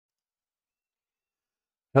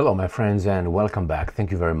Hello, my friends, and welcome back. Thank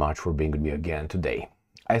you very much for being with me again today.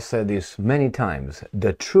 I said this many times.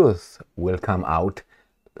 The truth will come out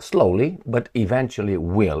slowly, but eventually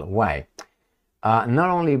will. Why? Not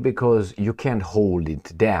only because you can't hold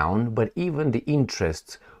it down, but even the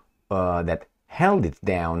interests that held it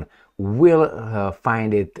down will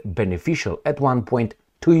find it beneficial at one point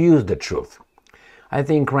to use the truth. I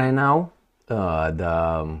think right now,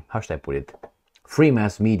 how should I put it? Free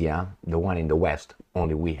mass media, the one in the West,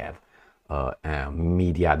 only we have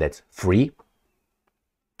media that's free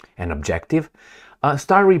and objective,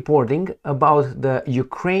 start reporting about the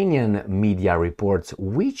Ukrainian media reports,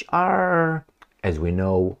 which are, as we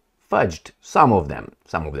know, fudged. Some of them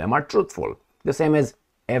are truthful, the same as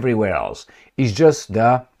everywhere else. It's just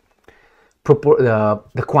the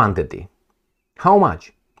quantity. How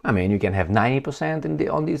much? I mean, you can have 90%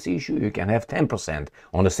 on this issue, you can have 10%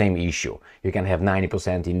 on the same issue. You can have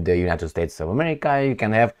 90% in the United States of America, you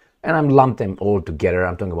can have, and I'm lumped them all together.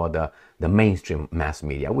 I'm talking about the mainstream mass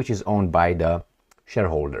media, which is owned by the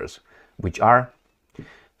shareholders, which are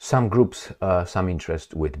some groups, some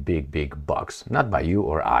interest with big bucks, not by you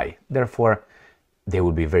or I. Therefore, they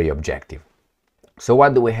will be very objective. So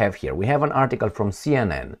what do we have here? We have an article from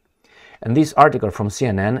CNN. And this article from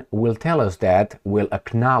CNN will tell us will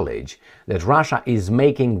acknowledge that Russia is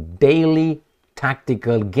making daily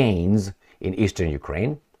tactical gains in eastern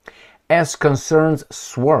Ukraine as concerns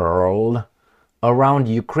swirl around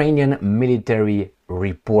Ukrainian military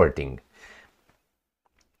reporting.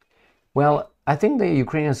 Well, I think the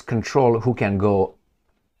Ukrainians control who can go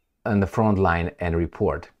on the front line and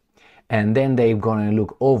report. And then they're going to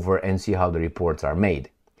look over and see how the reports are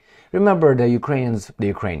made. Remember the Ukrainians,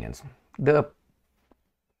 the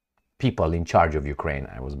people in charge of Ukraine.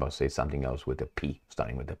 I was about to say something else with a P,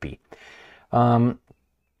 starting with a P. Not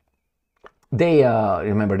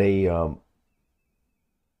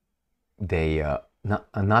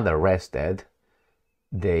arrested.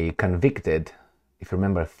 They convicted, if you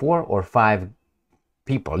remember, 4 or 5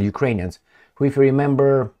 people, Ukrainians, who, if you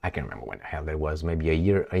remember, I can't remember when the hell that was, maybe a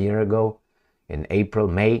year ago, in April,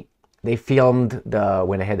 May. They filmed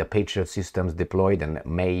when they had the Patriot systems deployed in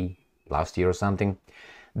May last year or something.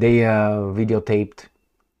 They videotaped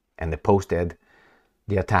and they posted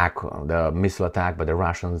the attack, the missile attack by the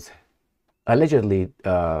Russians, allegedly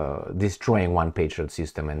destroying one Patriot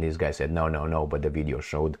system. And this guy said, no, but the video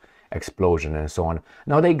showed explosion and so on.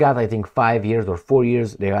 Now they got, I think, 5 years or 4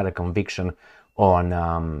 years. They got a conviction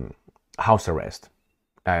on house arrest.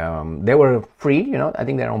 They were free, I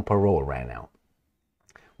think they're on parole right now.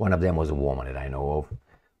 One of them was a woman that I know of,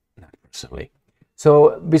 not personally.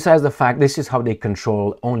 So besides the fact, this is how they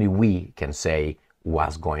control, only we can say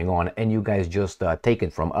what's going on, and you guys just take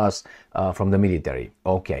it from us, from the military.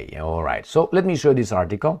 Okay, all right. So let me show you this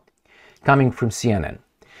article coming from CNN.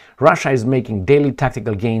 Russia is making daily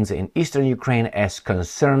tactical gains in eastern Ukraine as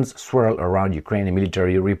concerns swirl around Ukrainian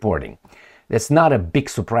military reporting. That's not a big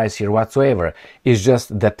surprise here whatsoever. It's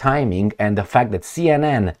just the timing and the fact that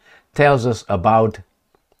CNN tells us about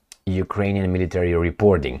Ukrainian military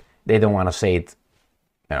reporting. They don't want to say it,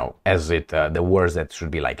 as the words that should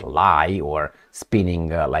be like lie or spinning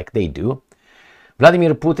like they do.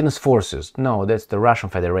 Vladimir Putin's forces. No, that's the Russian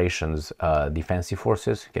Federation's defensive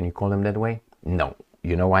forces. Can you call them that way? No.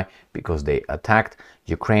 You know why? Because they attacked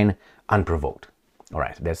Ukraine unprovoked. All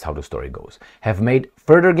right, that's how the story goes. Have made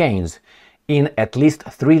further gains in at least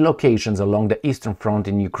 3 locations along the eastern front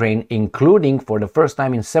in Ukraine, including, for the first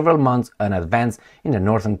time in several months, an advance in the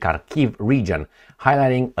northern Kharkiv region,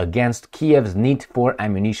 highlighting against Kiev's need for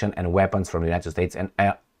ammunition and weapons from the United States and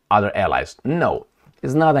other allies. No,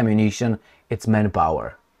 it's not ammunition, it's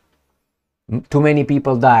manpower. Too many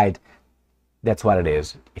people died. That's what it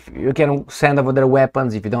is. If you can send over their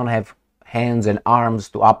weapons, if you don't have hands and arms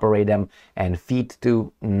to operate them and feet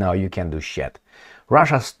to, no, you can't do shit.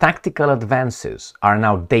 Russia's tactical advances are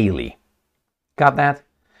now daily. Got that?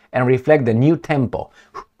 And reflect the new tempo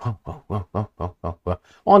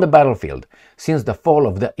on the battlefield since the fall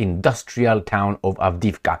of the industrial town of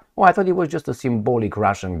Avdiivka. Oh, I thought it was just a symbolic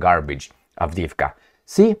Russian garbage, Avdiivka.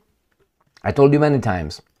 See? I told you many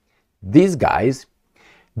times. These guys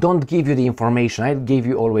don't give you the information. I gave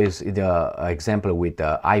you always the example with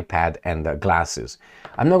the iPad and the glasses.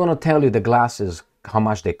 I'm not going to tell you the glasses, how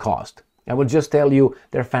much they cost. I will just tell you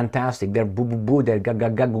they're fantastic, they're boo-boo-boo, they're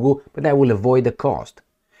ga-ga-ga-goo, but I will avoid the cost.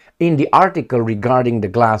 In the article regarding the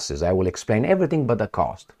glasses, I will explain everything but the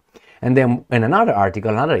cost. And then in another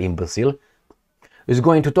article, another imbecile is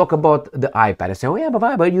going to talk about the iPad. I say, oh yeah,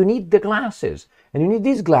 but you need the glasses. And you need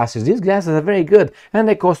these glasses. These glasses are very good. And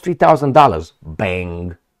they cost $3,000.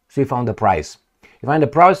 Bang. So you found the price. You find the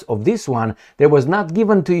price of this one that was not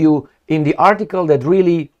given to you in the article that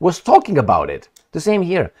really was talking about it. The same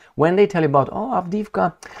here. When they tell you about, oh,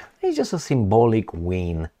 Avdiivka, it's just a symbolic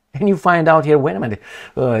win. And you find out here, wait a minute,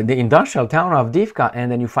 the industrial town of Avdiivka,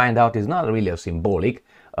 and then you find out it's not really a symbolic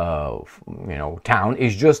town. It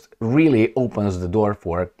just really opens the door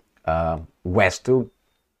for West to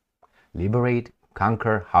liberate,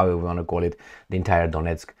 conquer, however you want to call it, the entire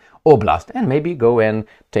Donetsk Oblast, and maybe go and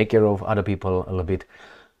take care of other people a little bit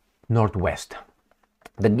northwest.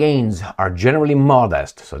 The gains are generally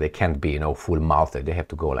modest, so they can't be, full-mouthed. They have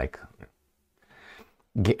to go like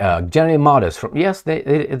generally modest. Yes,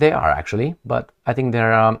 they are actually, but I think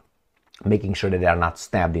they're making sure that they are not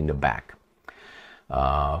stabbed in the back.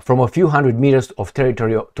 From a few hundred meters of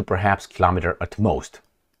territory to perhaps kilometer at most.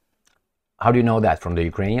 How do you know that? From the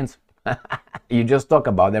Ukrainians? You just talk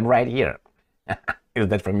about them right here. Is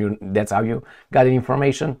that from you? That's how you got the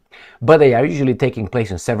information? But they are usually taking place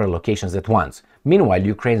in several locations at once. Meanwhile,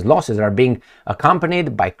 Ukraine's losses are being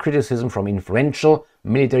accompanied by criticism from influential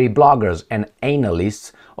military bloggers and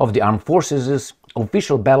analysts of the armed forces'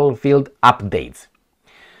 official battlefield updates.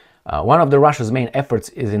 One of the Russia's main efforts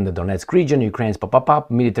is in the Donetsk region. Ukraine's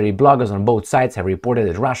military bloggers on both sides have reported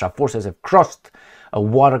that Russian forces have crossed a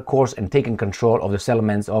water course and taken control of the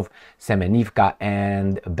settlements of Semenivka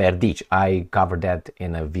and Berdych. I covered that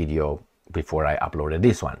in a video before I uploaded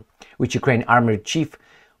this one, which Ukraine Army Chief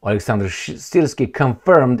Alexander Syrskyi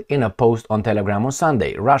confirmed in a post on Telegram on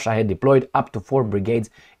Sunday. Russia had deployed up to 4 brigades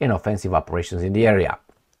in offensive operations in the area.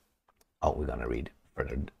 Oh, we're gonna read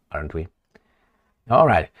further, aren't we? All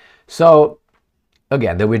right. So,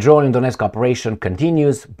 again, the withdrawal in Donetsk operation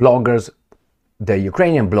continues. Bloggers, the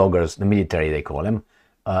Ukrainian bloggers, the military they call them,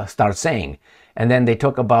 start saying. And then they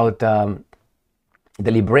talk about the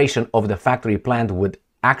liberation of the factory plant would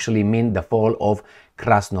actually mean the fall of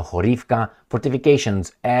Krasnohorivka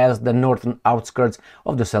fortifications, as the northern outskirts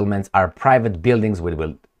of the settlements are private buildings which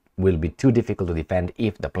will be too difficult to defend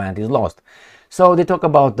if the plant is lost. So they talk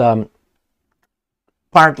about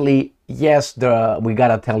partly, yes, we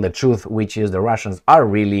gotta tell the truth, which is the Russians are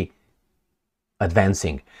really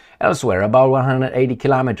advancing. Elsewhere, about 180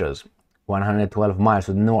 kilometers, 112 miles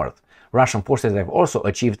to the north, Russian forces have also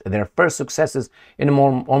achieved their first successes in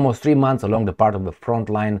almost 3 months along the part of the front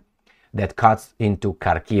line that cuts into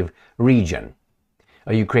Kharkiv region.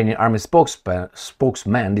 A Ukrainian army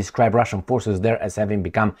spokesman described Russian forces there as having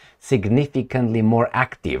become significantly more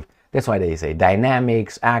active. That's why they say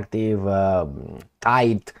dynamics, active,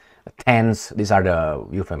 tight, tense. These are the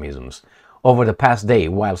euphemisms. Over the past day,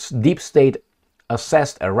 while Deep State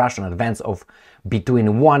assessed a Russian advance of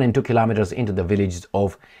between 1 and 2 kilometers into the villages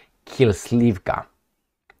of Kilslivka.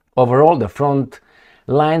 Overall, the front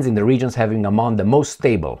lines in the regions have been among the most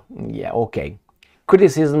stable. Yeah, okay.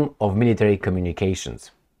 Criticism of military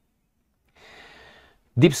communications.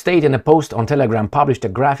 Deep State, in a post on Telegram, published a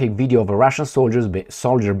graphic video of a Russian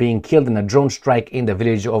soldier being killed in a drone strike in the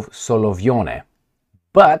village of Solovyone,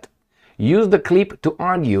 but used the clip to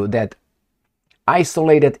argue that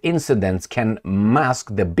isolated incidents can mask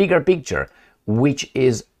the bigger picture, which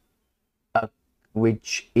it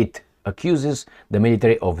accuses the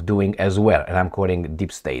military of doing as well. And I'm quoting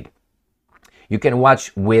Deep State. You can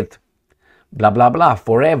watch with blah blah blah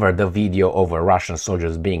forever the video of Russian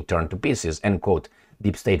soldiers being turned to pieces, end quote.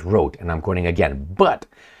 Deep State wrote, and I'm quoting again. But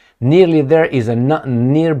nearby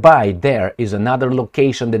there is another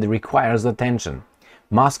location that requires attention.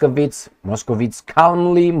 Moscowitz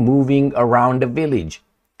calmly moving around the village,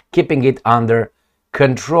 keeping it under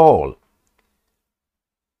control.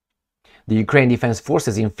 The Ukraine Defense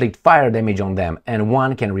Forces inflict fire damage on them, and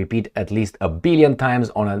one can repeat at least 1 billion times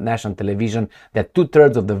on a national television that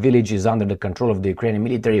 2/3 of the village is under the control of the Ukrainian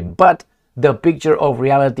military, but the picture of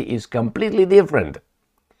reality is completely different.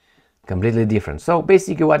 Completely different. So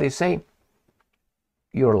basically what they say,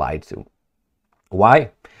 you're lied to. Why?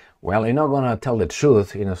 Well, you're not going to tell the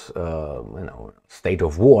truth in a state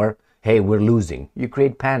of war. Hey, we're losing. You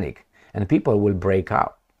create panic, and people will break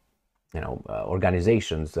out.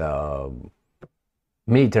 Organizations,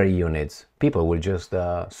 military units, people will just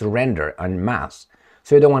surrender en masse.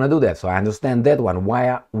 So you don't want to do that. So I understand that one.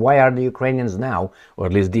 Why are the Ukrainians now, or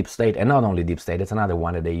at least Deep State, and not only Deep State, that's another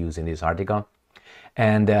one that they use in this article.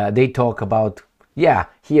 And they talk about, yeah,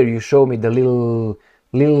 here you show me the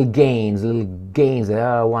little gains.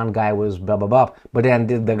 One guy was blah, blah, blah. But then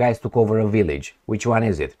the guys took over a village. Which one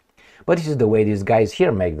is it? But this is the way these guys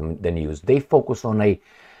here make the news. They focus on a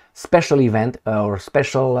special event or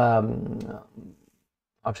special,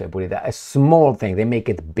 how should I put it? A small thing. They make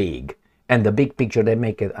it big. And the big picture, they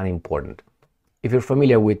make it unimportant. If you're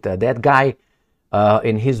familiar with that guy,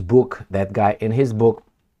 in his book, that guy, in his book,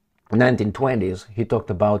 1920s, he talked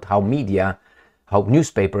about how media, how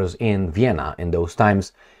newspapers in Vienna in those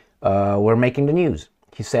times were making the news.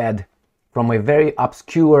 He said, from a very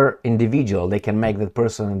obscure individual, they can make that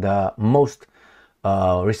person the most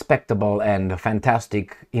respectable and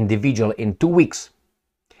fantastic individual in 2 weeks.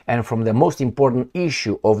 And from the most important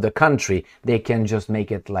issue of the country, they can just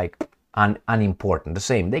make it like unimportant. The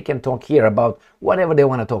same. They can talk here about whatever they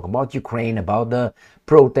want to talk about, Ukraine, about the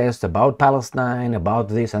protests, about Palestine, about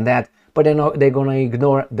this and that. But they're going to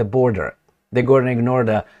ignore the border. They're going to ignore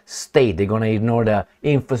the state. They're going to ignore the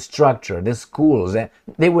infrastructure, the schools.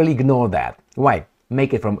 They will ignore that. Why?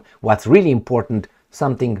 Make it from what's really important,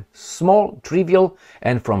 something small, trivial,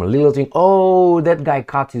 and from a little thing, oh, that guy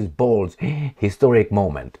cut his balls. Historic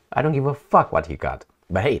moment. I don't give a fuck what he cut.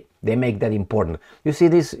 But hey, they make that important. You see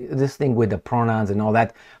this thing with the pronouns and all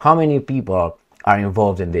that? How many people are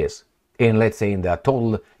involved in this? In, let's say, in the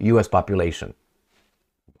total US population?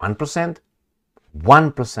 1%?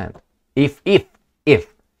 1%. If.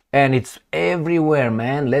 And it's everywhere,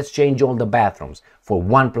 man. Let's change all the bathrooms for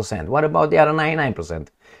 1%. What about the other 99%?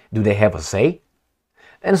 Do they have a say?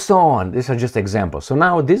 And so on. These are just examples. So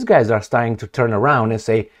now these guys are starting to turn around and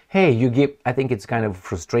say, hey, you give, I think it's kind of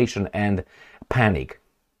frustration and panic.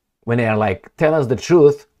 When they are like, tell us the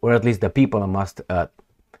truth, or at least the people must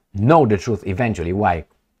know the truth eventually. Why?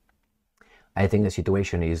 I think the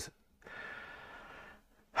situation is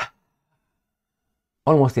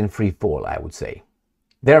almost in free fall, I would say.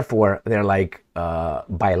 Therefore, they're like,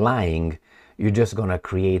 by lying, you're just going to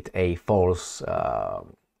create a false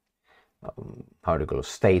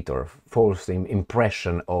state or false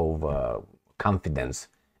impression of confidence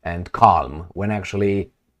and calm when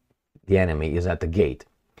actually the enemy is at the gate.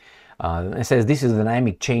 It says this is a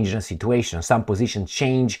dynamic change in a situation. Some positions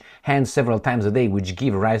change hands several times a day, which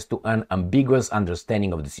give rise to an ambiguous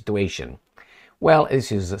understanding of the situation. Well,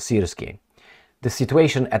 this is Syrski. The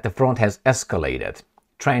situation at the front has escalated.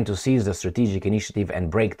 Trying to seize the strategic initiative and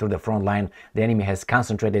break through the front line, the enemy has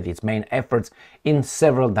concentrated its main efforts in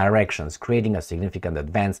several directions, creating a significant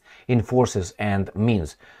advance in forces and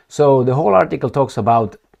means. So the whole article talks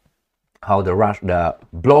about how the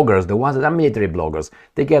bloggers, the ones that are military bloggers,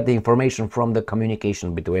 they get the information from the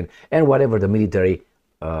communication between and whatever the military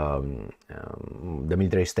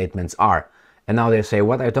statements are. And now they say,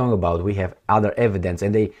 what are you talking about? We have other evidence.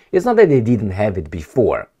 And it's not that they didn't have it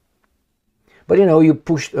before. But you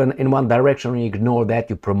push in one direction, you ignore that,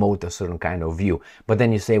 you promote a certain kind of view. But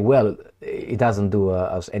then you say, well, it doesn't do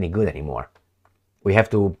us any good anymore. We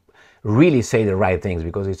have to really say the right things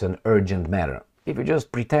because it's an urgent matter. If you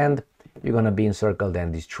just pretend, you're going to be encircled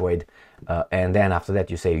and destroyed. And then after that,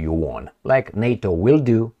 you say you won. Like NATO will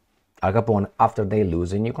do, Al Capone, after they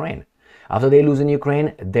lose in Ukraine. After they lose in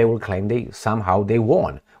Ukraine, they will claim they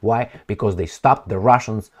won. Why? Because they stopped the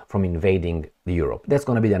Russians from invading Europe. That's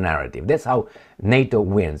going to be the narrative. That's how NATO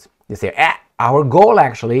wins. They say, our goal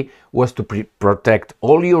actually was to protect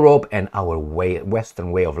all Europe and our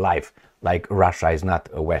Western way of life. Like Russia is not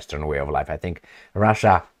a Western way of life. I think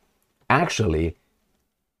Russia actually,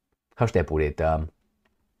 how should I put it,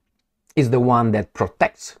 is the one that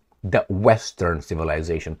protects the Western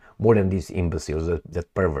civilization more than these imbeciles, the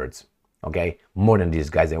perverts. Okay, more than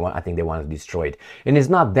these guys. I think they want to destroy it. And it's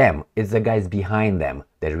not them, it's the guys behind them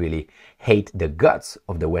that really hate the guts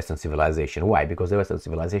of the Western civilization. Why? Because the Western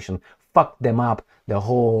civilization fucked them up the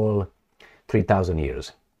whole 3,000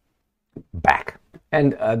 years back.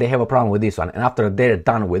 And they have a problem with this one. And after they're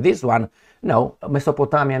done with this one, no,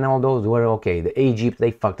 Mesopotamia and all those were okay. The Egypt,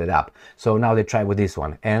 they fucked it up. So now they try with this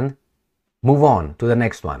one and move on to the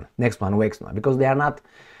next one. Next one. Because they are not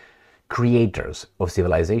creators of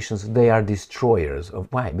civilizations, they are destroyers of.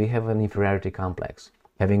 Why? We have an inferiority complex.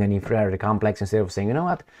 Having an inferiority complex, instead of saying, you know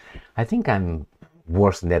what, I think I'm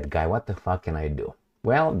worse than that guy, what the fuck can I do?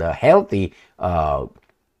 Well, the healthy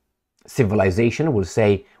civilization will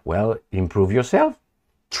say, well, improve yourself,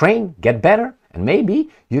 train, get better, and maybe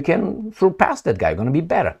you can surpass that guy, gonna be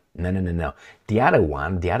better. No. The other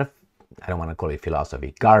one, I don't want to call it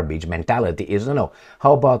philosophy, garbage mentality is, no,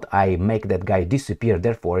 how about I make that guy disappear,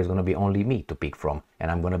 therefore it's going to be only me to pick from,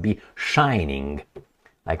 and I'm going to be shining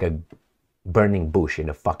like a burning bush in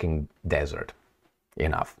a fucking desert.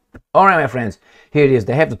 Enough. Alright, my friends, here it is.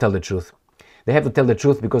 They have to tell the truth. They have to tell the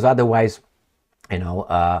truth because otherwise,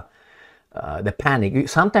 the panic,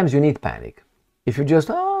 sometimes you need panic. If you just,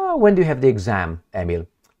 when do you have the exam, Emil?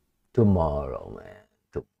 Tomorrow, man.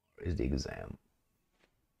 Tomorrow is the exam.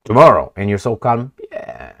 Tomorrow, and you're so calm.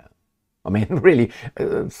 Yeah, I mean, really,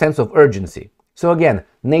 sense of urgency. So again,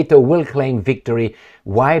 NATO will claim victory.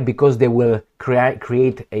 Why? Because they will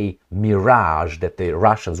create a mirage that the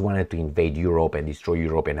Russians wanted to invade Europe and destroy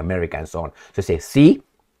Europe and America and so on. So say, see,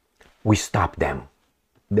 we stopped them.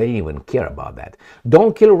 They didn't even care about that.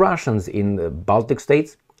 Don't kill Russians in the Baltic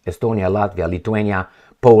states, Estonia, Latvia, Lithuania,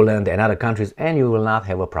 Poland and other countries, and you will not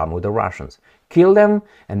have a problem with the Russians. Kill them,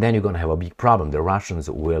 and then you're going to have a big problem. The Russians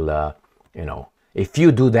will, if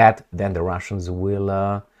you do that, then the Russians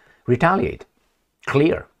will retaliate.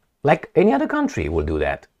 Clear. Like any other country will do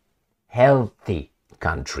that. Healthy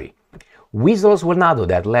country. Weasels will not do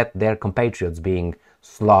that. Let their compatriots being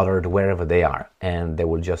slaughtered wherever they are. And they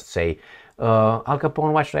will just say, Al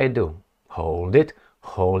Capone, what should I do? Hold it.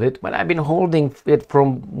 Hold it. But I've been holding it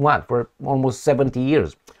from what? For almost 70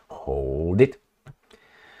 years. Hold it.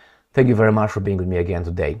 Thank you very much for being with me again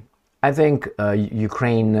today. I think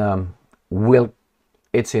Ukraine will,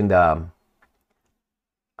 it's in the,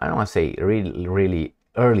 I don't want to say really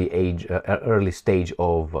early stage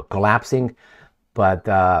of collapsing, but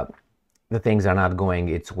the things are not going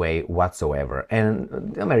its way whatsoever.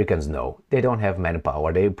 And the Americans know they don't have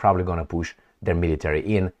manpower. They're probably going to push their military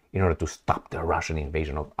in order to stop the Russian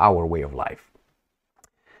invasion of our way of life.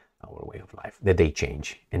 Our way of life that they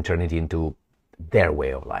change and turn it into their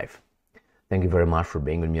way of life. Thank you very much for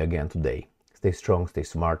being with me again today. Stay strong, stay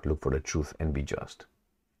smart, look for the truth, and be just.